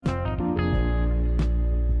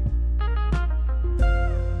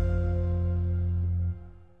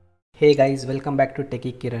Hey guys, welcome back to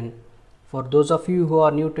Techie Kiran. For those of you who are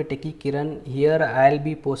new to Techie Kiran, here I'll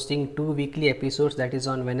be posting two weekly episodes, that is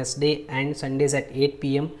on Wednesday and Sundays at 8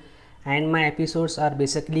 pm. And my episodes are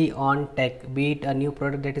basically on tech, be it a new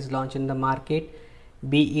product that is launched in the market,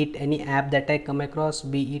 be it any app that I come across,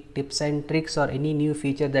 be it tips and tricks or any new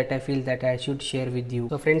feature that I feel that I should share with you.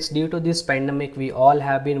 So friends, due to this pandemic, we all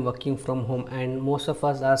have been working from home and most of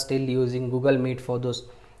us are still using Google Meet for those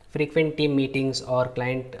frequent team meetings or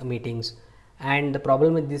client meetings. And the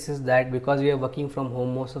problem with this is that because we are working from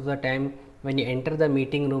home, most of the time when you enter the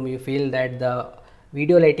meeting room you feel that the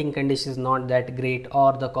video lighting condition is not that great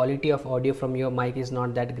or the quality of audio from your mic is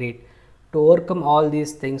not that great. To overcome all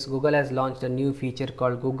these things, Google has launched a new feature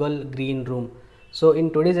called Google Green Room. So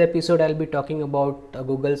in today's episode, I'll be talking about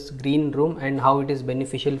Google's Green Room and how it is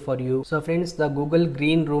beneficial for you. So friends, the Google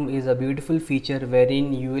Green Room is a beautiful feature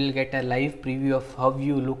wherein you will get a live preview of how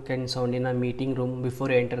you look and sound in a meeting room before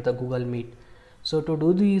you enter the Google Meet. So to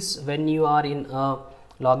do this, when you are in a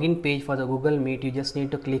login page for the Google Meet, you just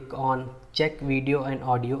need to click on check video and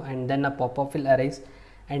audio, and then a pop-up will arise,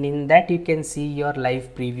 and in that you can see your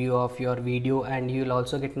live preview of your video, and you will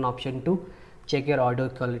also get an option to check your audio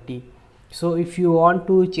quality. So if you want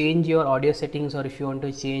to change your audio settings or if you want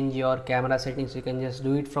to change your camera settings, you can just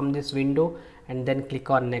do it from this window and then click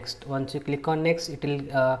on next. Once you click on next, it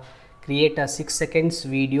will create a 6 seconds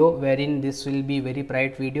video wherein this will be very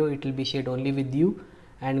bright video. It will be shared only with you,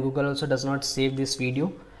 and Google also does not save this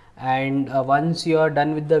video. And once you are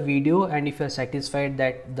done with the video and if you are satisfied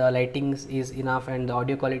that the lighting is enough and the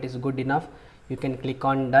audio quality is good enough, you can click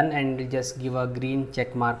on done and just give a green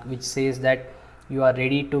check mark which says that you are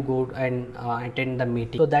ready to go and attend the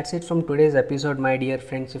meeting. So that's it from today's episode, my dear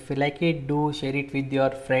friends. If you like it, do share it with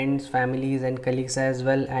your friends, families and colleagues as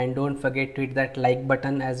well, and don't forget to hit that like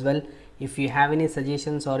button as well. If you have any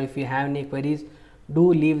suggestions or if you have any queries,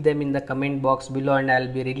 do leave them in the comment box below and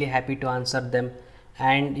I'll be really happy to answer them.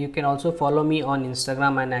 And you can also follow me on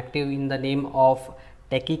Instagram and active in the name of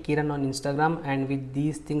Techie Kiran on Instagram. And with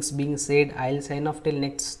these things being said, I'll sign off till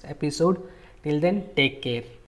next episode. Till then, take care.